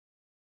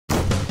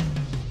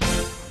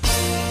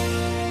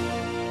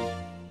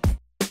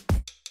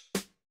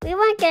We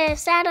want to give a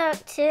shout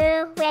out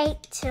to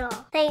Rachel.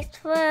 Thanks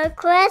for the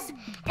request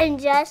and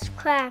Just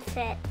Craft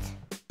It.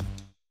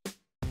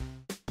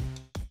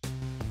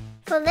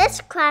 For this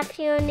craft,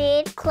 you'll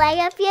need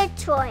clay of your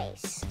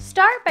choice.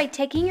 Start by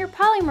taking your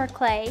polymer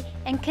clay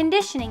and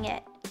conditioning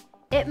it.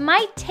 It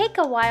might take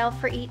a while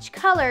for each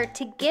color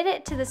to get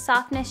it to the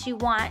softness you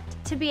want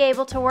to be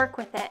able to work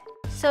with it.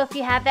 So if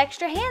you have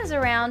extra hands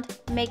around,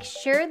 make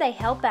sure they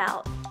help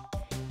out.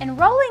 And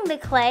rolling the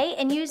clay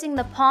and using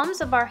the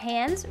palms of our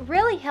hands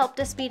really help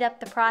to speed up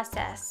the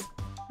process.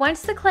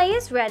 Once the clay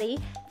is ready,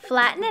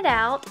 flatten it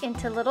out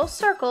into little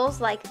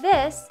circles like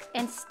this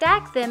and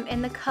stack them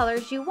in the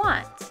colors you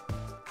want.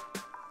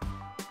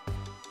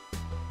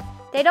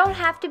 They don't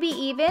have to be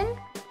even.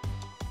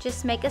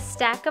 Just make a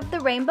stack of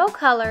the rainbow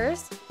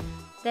colors,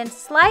 then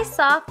slice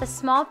off a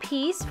small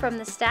piece from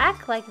the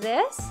stack like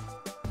this.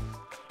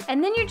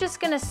 And then you're just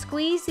going to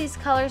squeeze these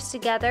colors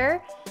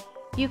together.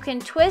 You can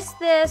twist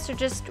this or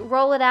just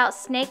roll it out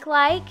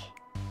snake-like,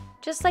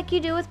 just like you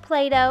do with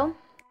Play-Doh.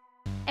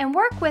 And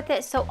work with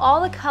it so all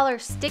the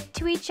colors stick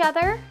to each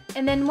other.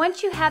 And then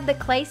once you have the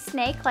clay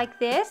snake like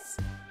this,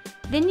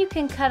 then you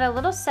can cut a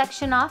little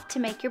section off to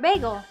make your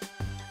bagel.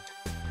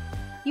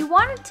 You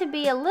want it to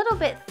be a little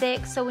bit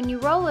thick so when you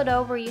roll it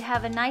over you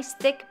have a nice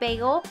thick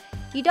bagel.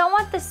 You don't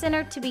want the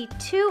center to be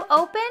too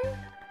open,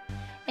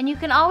 and you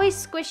can always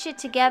squish it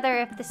together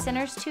if the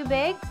center's too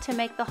big to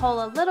make the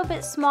hole a little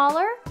bit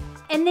smaller.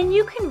 And then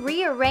you can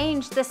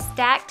rearrange the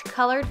stacked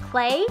colored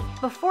clay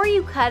before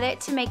you cut it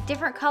to make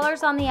different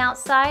colors on the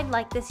outside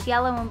like this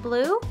yellow and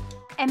blue.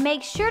 And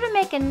make sure to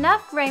make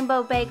enough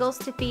rainbow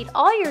bagels to feed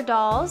all your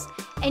dolls,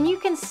 and you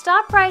can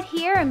stop right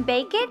here and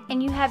bake it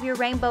and you have your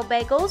rainbow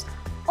bagels.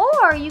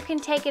 Or you can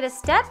take it a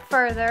step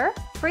further,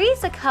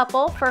 freeze a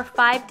couple for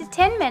 5 to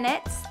 10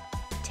 minutes,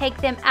 take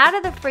them out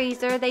of the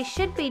freezer. They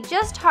should be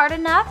just hard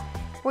enough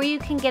where you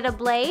can get a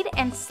blade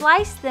and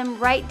slice them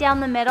right down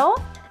the middle.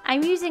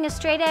 I'm using a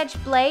straight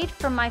edge blade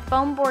from my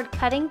foam board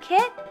cutting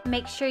kit.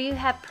 Make sure you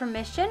have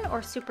permission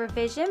or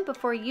supervision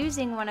before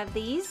using one of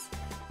these.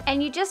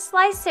 And you just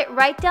slice it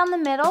right down the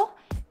middle.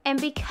 And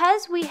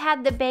because we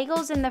had the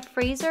bagels in the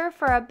freezer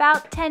for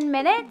about 10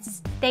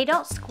 minutes, they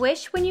don't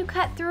squish when you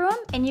cut through them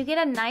and you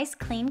get a nice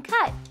clean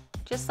cut,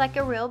 just like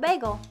a real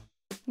bagel.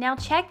 Now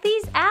check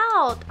these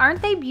out.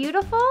 Aren't they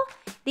beautiful?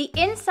 The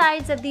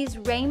insides of these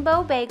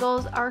rainbow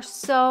bagels are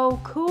so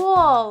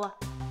cool.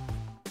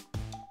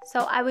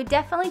 So I would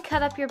definitely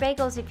cut up your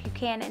bagels if you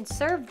can and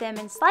serve them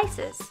in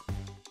slices.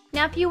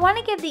 Now if you want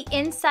to give the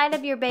inside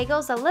of your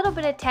bagels a little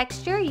bit of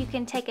texture, you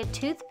can take a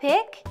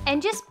toothpick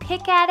and just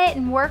pick at it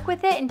and work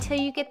with it until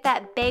you get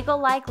that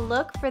bagel-like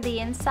look for the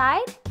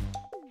inside.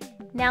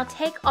 Now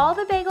take all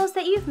the bagels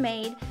that you've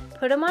made,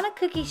 put them on a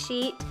cookie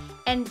sheet,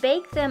 and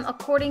bake them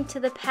according to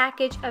the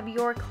package of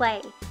your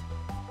clay.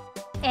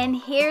 And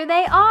here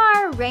they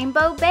are,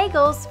 rainbow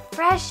bagels,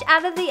 fresh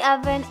out of the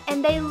oven,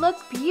 and they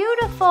look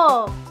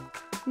beautiful.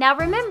 Now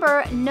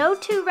remember, no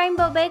two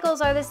rainbow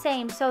bagels are the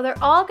same, so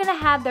they're all gonna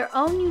have their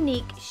own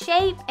unique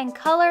shape and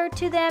color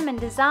to them and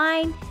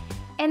design,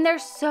 and they're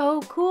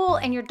so cool,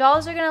 and your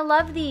dolls are gonna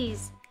love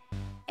these.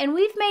 And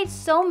we've made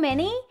so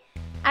many,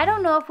 I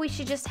don't know if we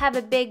should just have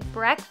a big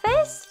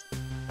breakfast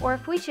or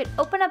if we should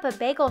open up a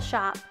bagel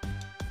shop.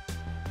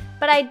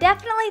 But I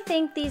definitely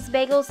think these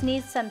bagels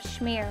need some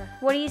schmear.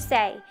 What do you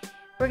say?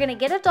 We're gonna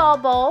get a doll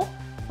bowl,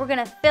 we're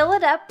gonna fill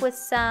it up with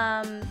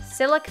some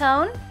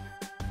silicone.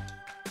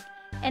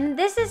 And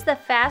this is the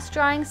fast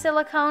drying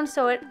silicone,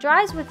 so it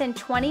dries within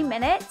 20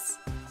 minutes.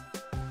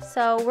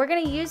 So we're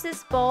gonna use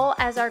this bowl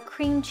as our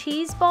cream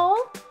cheese bowl.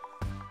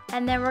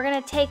 And then we're gonna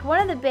take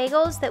one of the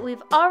bagels that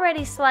we've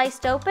already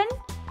sliced open,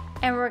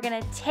 and we're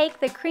gonna take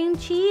the cream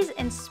cheese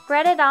and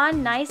spread it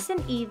on nice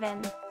and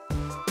even.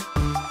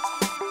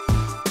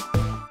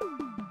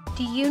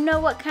 Do you know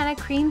what kind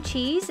of cream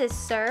cheese is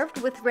served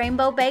with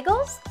rainbow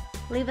bagels?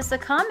 Leave us a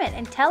comment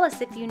and tell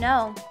us if you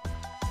know.